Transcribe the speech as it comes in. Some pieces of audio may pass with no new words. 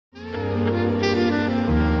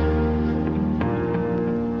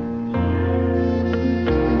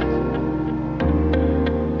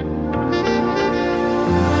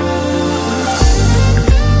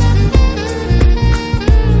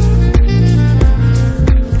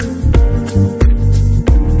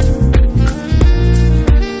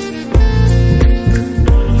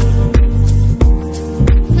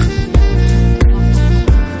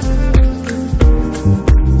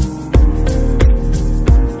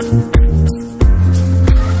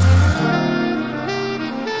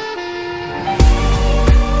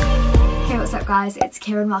it's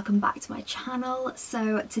Kira and welcome back to my channel.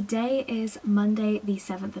 So today is Monday the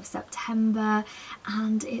 7th of September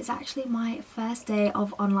and it's actually my first day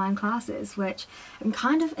of online classes, which I'm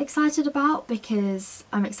kind of excited about because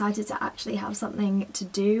I'm excited to actually have something to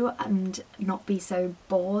do and not be so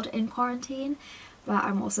bored in quarantine. But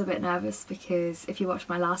I'm also a bit nervous because if you watch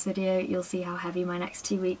my last video you'll see how heavy my next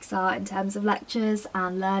 2 weeks are in terms of lectures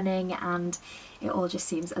and learning, and it all just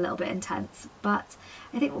seems a little bit intense, but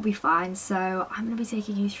I think we'll be fine. So I'm going to be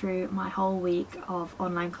taking you through my whole week of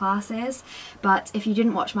online classes. But if you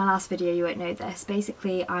didn't watch my last video you won't know this.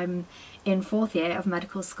 Basically I'm in 4th year of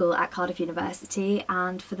medical school at Cardiff University,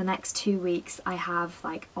 and for the next 2 weeks I have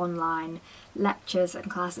like online lectures and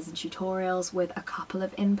classes and tutorials with a couple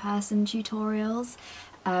of in-person tutorials.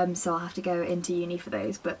 So I'll have to go into uni for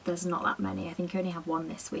those, but there's not that many. I think I only have one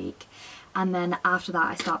this week. And then after that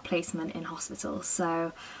I start placement in hospital.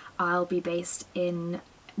 So I'll be based in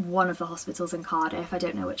one of the hospitals in Cardiff. I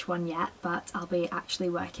don't know which one yet, but I'll be actually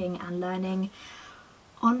working and learning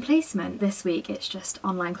on placement this week. It's just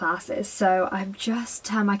online classes. So I've just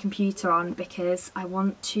turned my computer on because I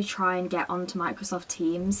want to try and get onto Microsoft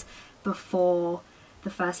Teams before the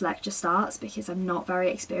first lecture starts, because I'm not very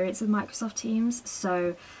experienced with Microsoft Teams,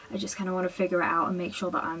 so I just kind of want to figure it out and make sure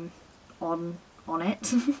that I'm on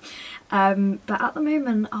it. But at the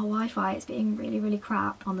moment our Wi-Fi is being really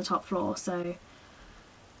crap on the top floor, so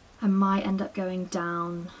I might end up going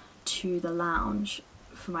down to the lounge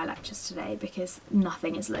for my lectures today because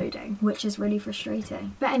nothing is loading, which is really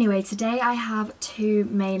frustrating. But anyway, today I have 2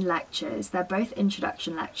 main lectures. They're both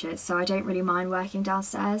introduction lectures, so I don't really mind working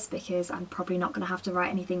downstairs because I'm probably not going to have to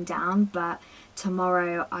write anything down. But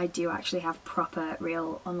tomorrow I do actually have proper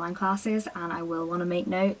real online classes and I will want to make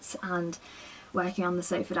notes, and working on the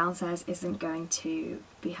sofa downstairs isn't going to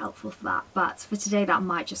be helpful for that. But for today that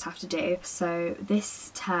might just have to do. So this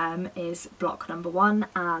term is block number 1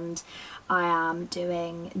 and I am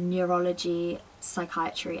doing neurology,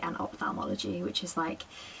 psychiatry and ophthalmology, which is like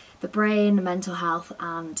the brain, mental health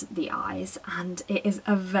and the eyes, and it is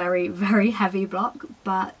a very heavy block,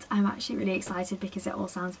 but I'm actually really excited because it all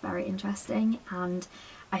sounds very interesting and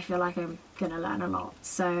I feel like I'm gonna learn a lot.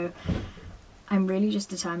 So I'm really just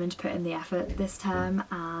determined to put in the effort this term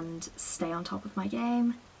and stay on top of my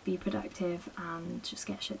game, be productive and just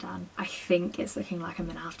get shit done. I think it's looking like I'm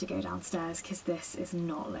gonna have to go downstairs because this is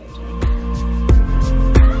not loading.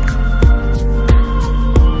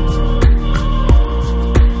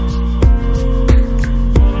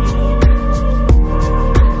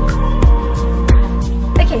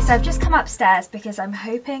 So I've just come upstairs because I'm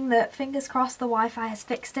hoping that, fingers crossed, the Wi-Fi has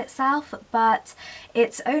fixed itself, but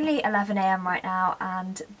it's only 11 AM right now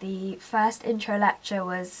and the first intro lecture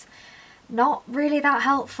was not really that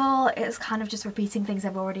helpful. It's kind of just repeating things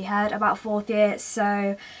I've already heard about 4th year,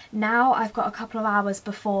 so now I've got a couple of hours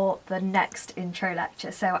before the next intro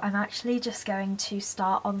lecture, so I'm actually just going to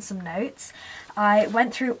start on some notes. I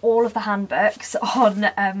went through all of the handbooks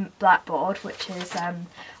on Blackboard, which is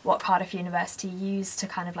what Cardiff University use to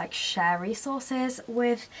kind of like share resources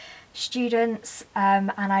with students,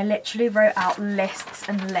 and I literally wrote out lists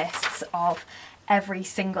and lists of every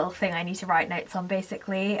single thing I need to write notes on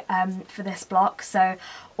basically for this block. So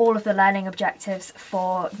all of the learning objectives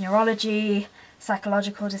for neurology,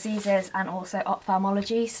 psychological diseases and also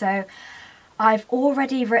ophthalmology. So I've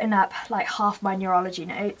already written up like half my neurology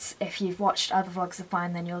notes. If you've watched other vlogs of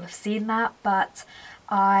mine then you'll have seen that, but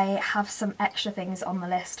I have some extra things on the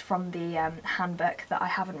list from the handbook that I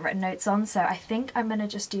haven't written notes on, so I think I'm going to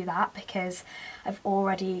just do that because I've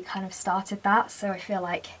already kind of started that, so I feel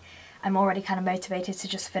like I'm already kind of motivated to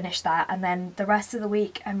just finish that. And then the rest of the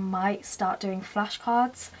week I might start doing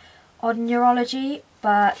flashcards on neurology,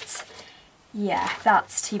 but yeah,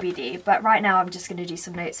 that's TBD. But right now I'm just going to do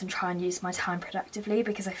some notes and try and use my time productively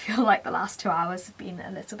because I feel like the last 2 hours have been a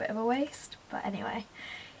little bit of a waste. But anyway,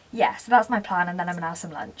 yeah, so that's my plan, and then I'm going to have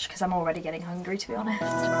some lunch because I'm already getting hungry, to be honest.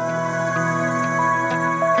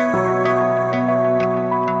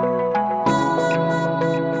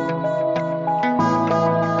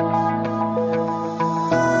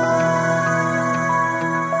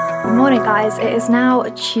 Morning guys, it is now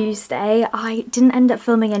Tuesday. I didn't end up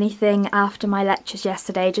filming anything after my lectures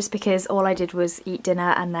yesterday just because all I did was eat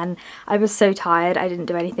dinner and then I was so tired I didn't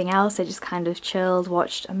do anything else. I just kind of chilled,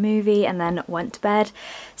 watched a movie and then went to bed.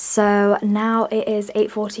 So now it is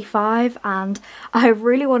 8:45 and I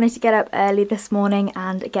really wanted to get up early this morning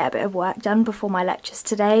and get a bit of work done before my lectures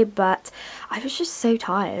today, but I was just so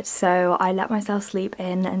tired, so I let myself sleep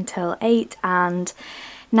in until 8 and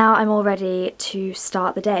Now I'm all ready to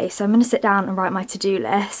start the day, so I'm going to sit down and write my to-do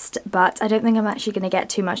list, but I don't think I'm actually going to get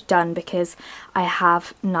too much done because I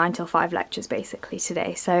have 9 till 5 lectures basically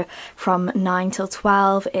today. So from 9 till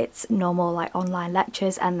 12 it's normal like online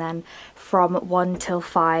lectures, and then from 1 till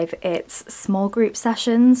 5 it's small group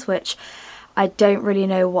sessions, which I don't really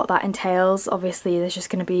know what that entails. Obviously there's just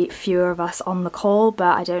going to be fewer of us on the call,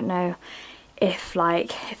 but I don't know if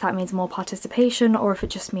that means more participation or if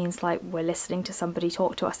it just means like we're listening to somebody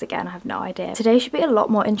talk to us again. I have no idea. Today should be a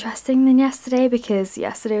lot more interesting than yesterday, because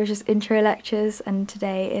yesterday was just intro lectures and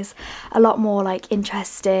today is a lot more like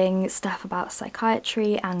interesting stuff about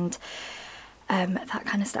psychiatry and that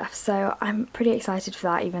kind of stuff. So I'm pretty excited for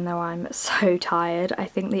that, even though I'm so tired. I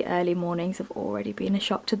think the early mornings have already been a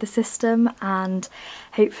shock to the system, and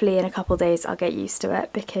hopefully in a couple of days I'll get used to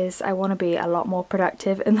it because I want to be a lot more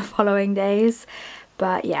productive in the following days.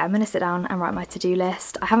 But yeah, I'm going to sit down and write my to-do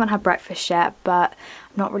list. I haven't had breakfast yet, but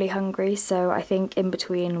I'm not really hungry, so I think in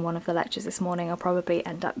between one of the lectures this morning I'll probably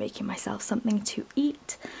end up making myself something to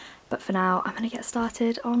eat. But for now I'm going to get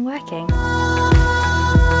started on working.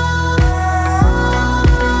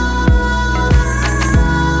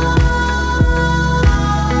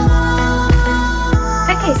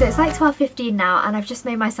 Okay, so it's like 12:15 now and I've just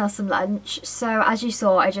made myself some lunch. So as you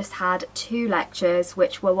saw, I just had 2 lectures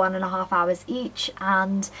which were 1.5 hours each,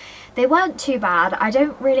 and they weren't too bad. I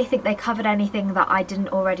don't really think they covered anything that I didn't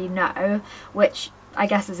already know, which I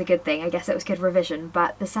guess is a good thing. I guess it was good revision,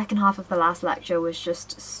 but the second half of the last lecture was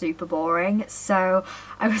just super boring. So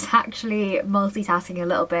I was actually multitasking a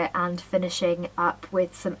little bit and finishing up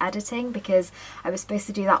with some editing because I was supposed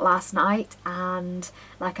to do that last night, and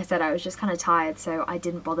like I said, I was just kind of tired, so I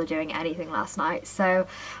didn't bother doing anything last night. So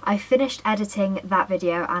I finished editing that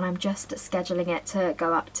video and I'm just scheduling it to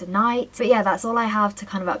go up tonight. But yeah, that's all I have to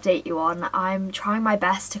kind of update you on. I'm trying my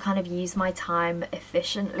best to kind of use my time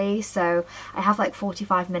efficiently, so I have like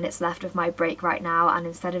 45 minutes left of my break right now, and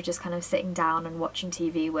instead of just kind of sitting down and watching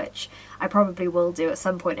TV, which I probably will do at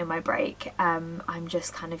some point in my break, I'm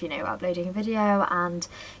just kind of, you know, uploading a video and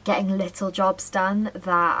getting little jobs done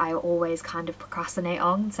that I always kind of procrastinate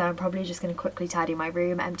on. So I'm probably just going to quickly tidy my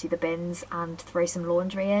room, empty the bins and throw some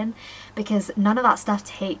laundry in, because none of that stuff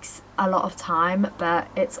takes a lot of time, but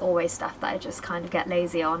it's always stuff that I just kind of get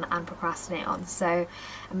lazy on and procrastinate on. So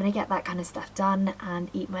I'm going to get that kind of stuff done and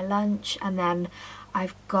eat my lunch, and then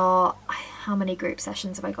I've got, how many group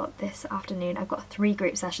sessions have I got this afternoon? I've got 3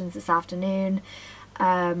 group sessions this afternoon,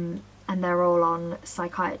 and they're all on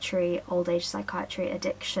psychiatry, old age psychiatry,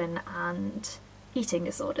 addiction and eating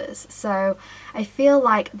disorders. So I feel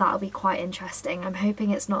like that'll be quite interesting. I'm hoping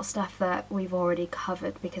it's not stuff that we've already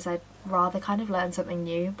covered, because I'd rather kind of learn something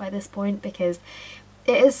new by this point, because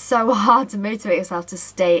it is so hard to motivate yourself to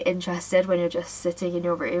stay interested when you're just sitting in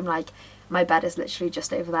your room. Like, my bed is literally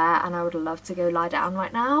just over there and I would love to go lie down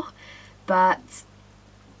right now, but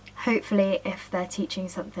hopefully if they're teaching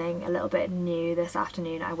something a little bit new this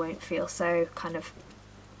afternoon I won't feel so kind of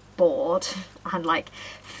bored and like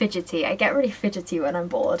fidgety. I get really fidgety when I'm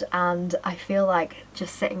bored, and I feel like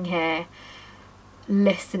just sitting here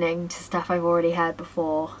listening to stuff I've already heard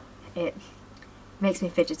before, it makes me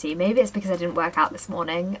fidgety. Maybe it's because I didn't work out this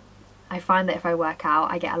morning. I find that if I work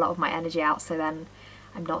out I get a lot of my energy out, so then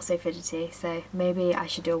I'm not so fidgety. So maybe I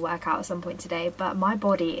should do a workout at some point today, but my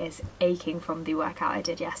body is aching from the workout I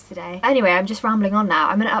did yesterday. Anyway, I'm just rambling on now.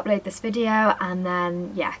 I'm going to upload this video and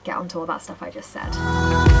then, yeah, get onto all that stuff I just said.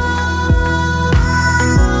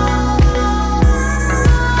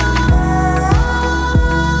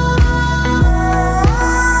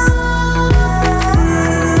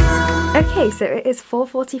 Okay, so it is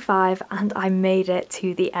 4:45 and I made it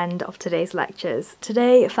to the end of today's lectures.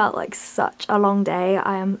 Today felt like such a long day.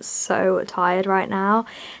 I am so tired right now.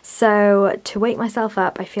 So to wake myself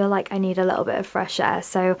up, I feel like I need a little bit of fresh air.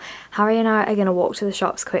 So Harry and I are going to walk to the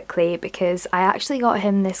shops quickly, because I actually got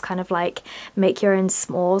him this kind of like make your own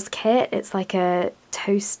s'mores kit. It's like a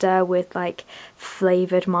toaster with like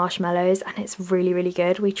flavoured marshmallows and it's really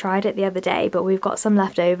good. We tried it the other day but we've got some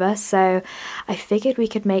left over, so I figured we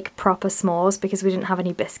could make proper s'mores because we didn't have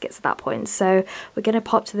any biscuits at that point. So we're gonna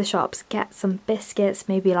pop to the shops, get some biscuits,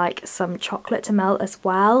 maybe like some chocolate to melt as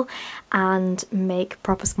well, and make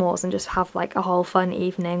proper s'mores and just have like a whole fun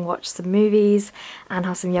evening, watch some movies and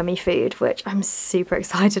have some yummy food, which I'm super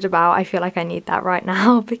excited about. I feel like I need that right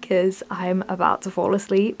now because I'm about to fall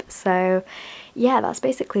asleep. So yeah, that's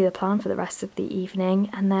basically the plan for the rest of the evening.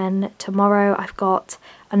 And then tomorrow I've got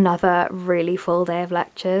another really full day of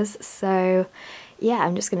lectures, so yeah,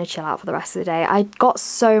 I'm just going to chill out for the rest of the day. I got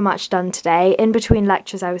so much done today. In between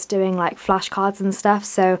lectures I was doing like flashcards and stuff,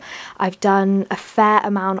 so I've done a fair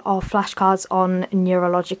amount of flashcards on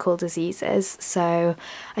neurological diseases. So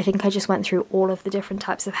I think I just went through all of the different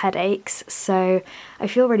types of headaches, so I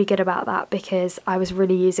feel really good about that because I was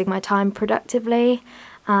really using my time productively.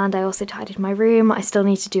 And I also tidied my room. I still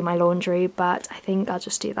need to do my laundry, but I think I'll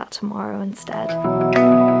just do that tomorrow instead.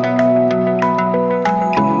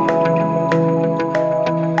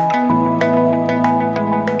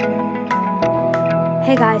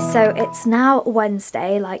 Hey guys, so it's now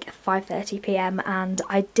Wednesday, like 5:30 p.m, and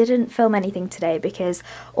I didn't film anything today because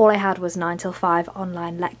all I had was 9 till 5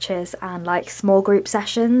 online lectures and like small group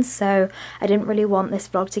sessions, so I didn't really want this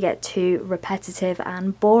vlog to get too repetitive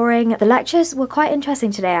and boring. The lectures were quite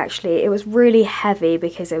interesting today actually. It was really heavy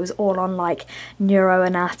because it was all on like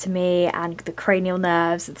neuroanatomy and the cranial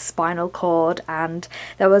nerves, the spinal cord, and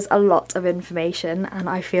there was a lot of information and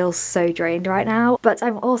I feel so drained right now. But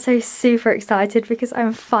I'm also super excited because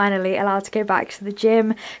I'm finally allowed to go back to the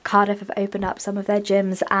gym. Cardiff have opened up some of their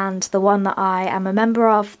gyms, and the one that I am a member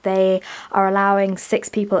of, they are allowing 6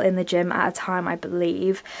 people in the gym at a time, I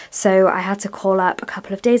believe. So I had to call up a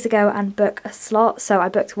couple of days ago and book a slot. So I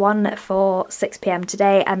booked one for 6 p.m.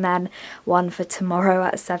 today and then one for tomorrow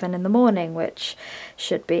at 7 in the morning, which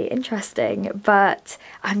should be interesting. But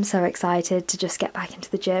I'm so excited to just get back into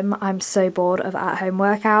the gym. I'm so bored of at-home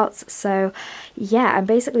workouts. So yeah, I'm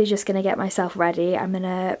basically just going to get myself ready. I'm going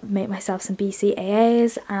to make myself some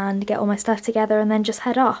BCAAs and get all my stuff together and then just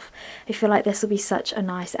head off. I feel like this will be such a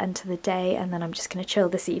nice end to the day, and then I'm just going to chill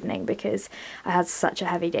this evening because I had such a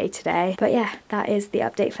heavy day today. But yeah, that is the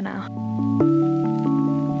update for now.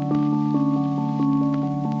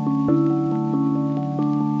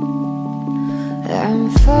 I'm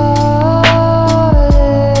falling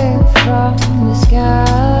from the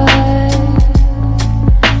sky.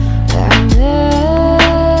 I'm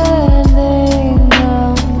landing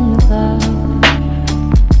on the cloud.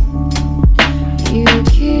 You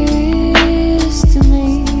kissed me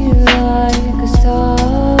like a star,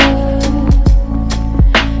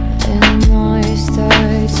 and I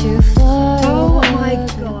start to fly. Oh my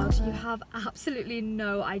god, you have absolutely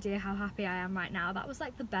no idea how happy I am right now. That was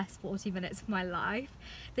like the best 40 minutes of my life.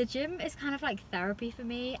 The gym is kind of like therapy for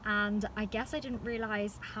me, and I guess I didn't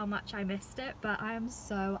realise how much I missed it, but I am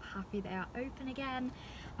so happy they are open again.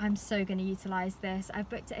 I'm so going to utilise this. I've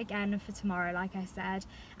booked it again for tomorrow, like I said,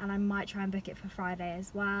 and I might try and book it for Friday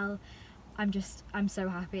as well. I'm so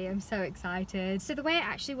happy, I'm so excited. So the way it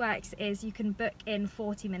actually works is you can book in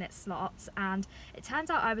 40-minute slots, and it turns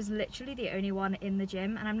out I was literally the only one in the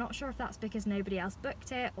gym, and I'm not sure if that's because nobody else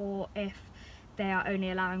booked it or if they are only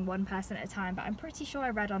allowing one person at a time, but I'm pretty sure I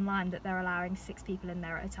read online that they're allowing 6 people in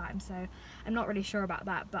there at a time, so I'm not really sure about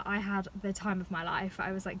that. But I had the time of my life.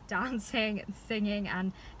 I was like dancing and singing,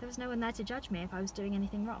 and there was no one there to judge me if I was doing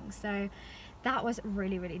anything wrong, so that was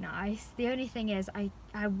really, really nice. The only thing is I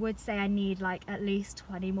would say I need like at least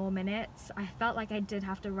 20 more minutes. I felt like I did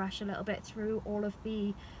have to rush a little bit through all of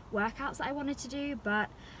the workouts that I wanted to do, but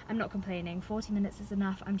I'm not complaining. 40 minutes is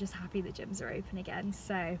enough. I'm just happy the gyms are open again.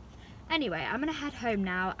 So anyway, I'm gonna head home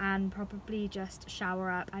now and probably just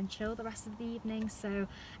shower up and chill the rest of the evening. So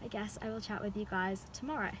I guess I will chat with you guys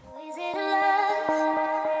tomorrow.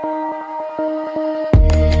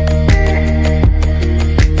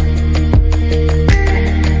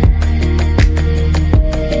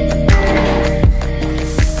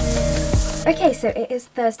 Okay, so it is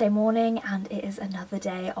Thursday morning and it is another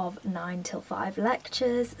day of 9 till 5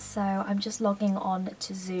 lectures, so I'm just logging on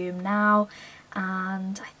to Zoom now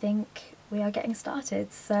and I think we are getting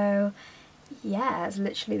started. So yeah, it's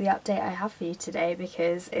literally the update I have for you today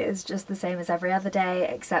because it is just the same as every other day,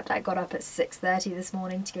 except I got up at 6:30 this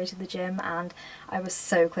morning to go to the gym and I was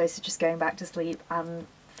so close to just going back to sleep and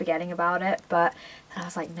forgetting about it, but then I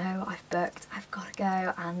was like, no, I've booked, I've got to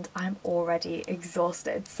go, and I'm already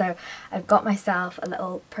exhausted. So I've got myself a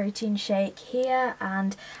little protein shake here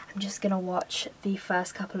and I'm just gonna watch the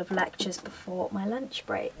first couple of lectures before my lunch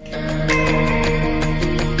break.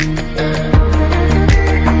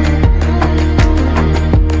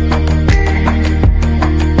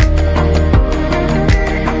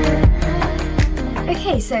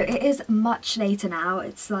 Okay, So it is much later now,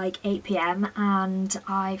 it's like 8 p.m. and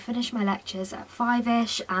I finished my lectures at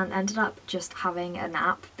 5ish and ended up just having a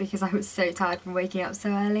nap because I was so tired from waking up so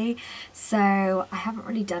early. So I haven't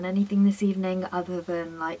really done anything this evening other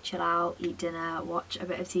than like chill out, eat dinner, watch a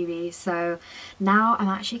bit of TV. So now I'm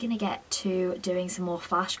actually going to get to doing some more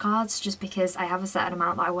flashcards just because I have a certain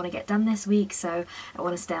amount that I want to get done this week, so I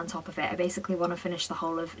want to stay on top of it. I basically want to finish the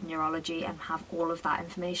whole of neurology and have all of that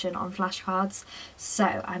information on flashcards.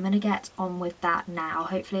 So I'm going to get on with that now.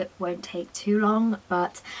 Hopefully it won't take too long,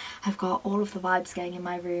 but I've got all of the vibes going in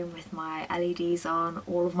my room with my LEDs on,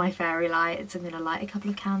 all of my fairy lights. I'm going to light a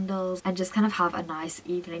couple of candles and just kind of have a nice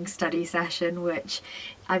evening study session, which,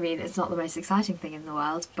 I mean, it's not the most exciting thing in the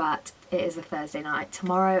world, but it is a Thursday night.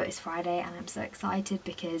 Tomorrow is Friday and I'm so excited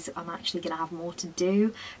because I'm actually going to have more to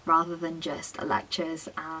do rather than just lectures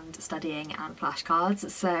and studying and flashcards.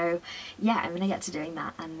 So yeah, I'm going to get to doing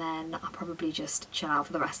that and then I'll probably just chill out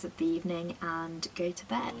for the rest of the evening and go to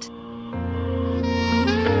bed.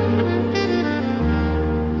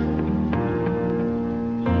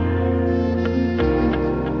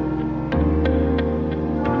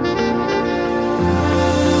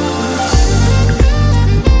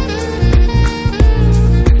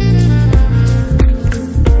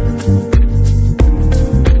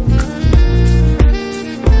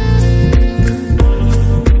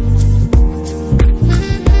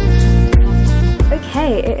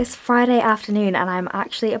 It is Friday afternoon and I'm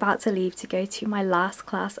actually about to leave to go to my last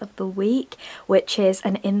class of the week, which is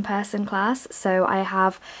an in-person class. So I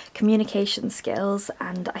have communication skills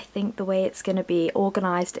and I think the way it's going to be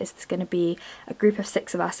organised is there's going to be a group of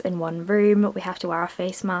 6 of us in one room. We have to wear our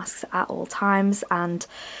face masks at all times and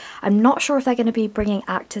I'm not sure if they're going to be bringing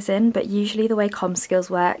actors in, but usually the way comm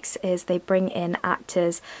skills works is they bring in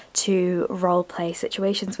actors to role play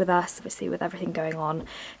situations with us. Obviously with everything going on, I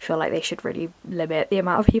feel like they should really limit the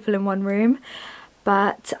amount of people in one room.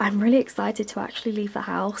 But I'm really excited to actually leave the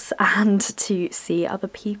house and to see other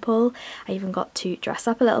people. I even got to dress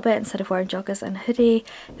up a little bit instead of wearing joggers and hoodie.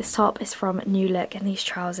 This top is from New Look and these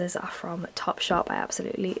trousers are from Topshop. I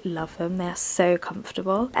absolutely love them. They are so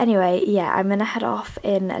comfortable. Anyway, yeah, I'm gonna head off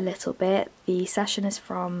in a little bit. The session is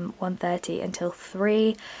from 1:30 until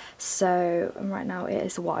 3. So right now it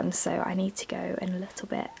is 1, so I need to go in a little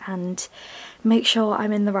bit and make sure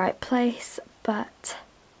I'm in the right place. But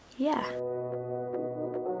yeah.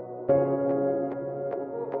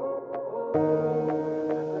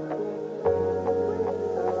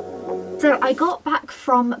 So I got back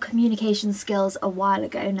from communication skills a while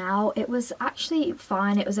ago now. It was actually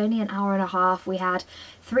fine. It was only an hour and a half. We had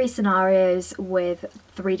 3 scenarios with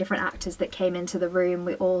 3 different actors that came into the room.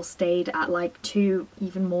 We all stayed at like 2,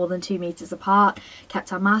 even more than 2 meters apart,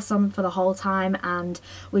 kept our masks on for the whole time, and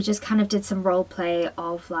we just kind of did some role play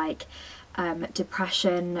of like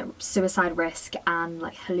depression, suicide risk, and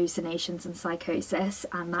like hallucinations and psychosis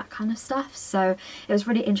and that kind of stuff. So it was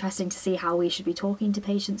really interesting to see how we should be talking to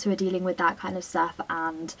patients who are dealing with that kind of stuff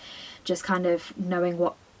and just kind of knowing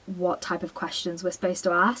what type of questions we're supposed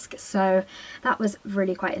to ask. So that was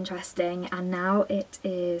really quite interesting. And now it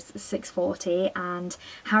is 6:40 and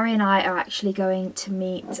Harry and I are actually going to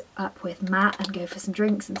meet up with Matt and go for some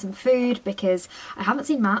drinks and some food because I haven't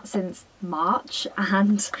seen Matt since March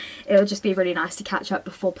and it'll just be really nice to catch up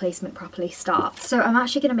before placement properly starts. So I'm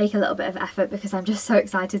actually going to make a little bit of effort because I'm just so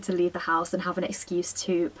excited to leave the house and have an excuse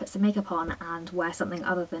to put some makeup on and wear something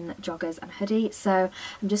other than joggers and hoodie. So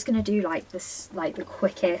I'm just going to do like this, like the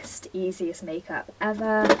quickest, easiest makeup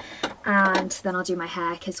ever, and then I'll do my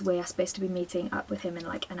hair because we are supposed to be meeting up with him in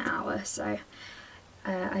like an hour. So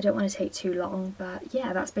I don't want to take too long, but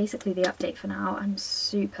yeah, that's basically the update for now. I'm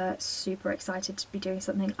super excited to be doing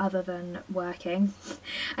something other than working.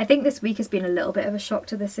 I think this week has been a little bit of a shock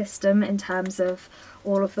to the system in terms of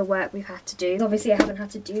all of the work we've had to do. Obviously I haven't had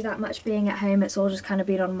to do that much being at home. It's all just kind of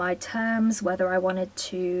been on my terms, whether I wanted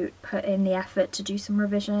to put in the effort to do some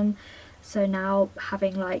revision. So now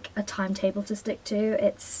having like a timetable to stick to,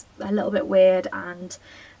 it's a little bit weird and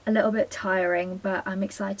a little bit tiring, but I'm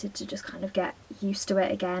excited to just kind of get used to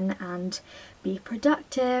it again and be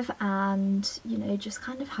productive and, you know, just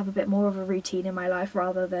kind of have a bit more of a routine in my life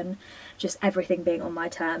rather than just everything being on my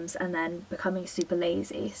terms and then becoming super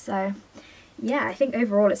lazy. So yeah, I think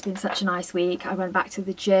overall it's been such a nice week. I went back to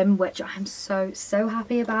the gym, which I'm so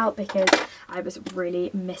happy about because I was really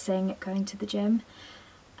missing going to the gym.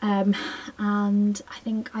 And I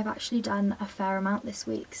think I've actually done a fair amount this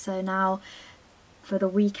week, so now for the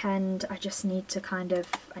weekend I just need to I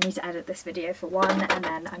need to edit this video for one, and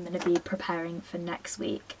then I'm going to be preparing for next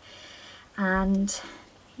week. And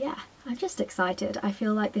yeah, I'm just excited. I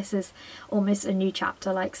feel like this is almost a new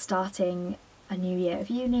chapter, like starting a new year of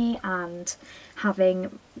uni and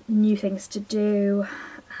having new things to do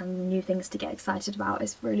and new things to get excited about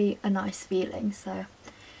is really a nice feeling. So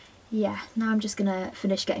yeah, now I'm just gonna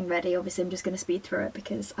finish getting ready. Obviously I'm just gonna speed through it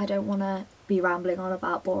because I don't want to be rambling on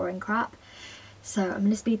about boring crap. So I'm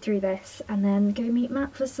gonna speed through this and then go meet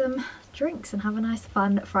Matt for some drinks and have a nice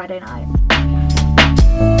fun Friday night.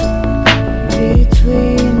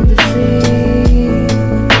 Between the sea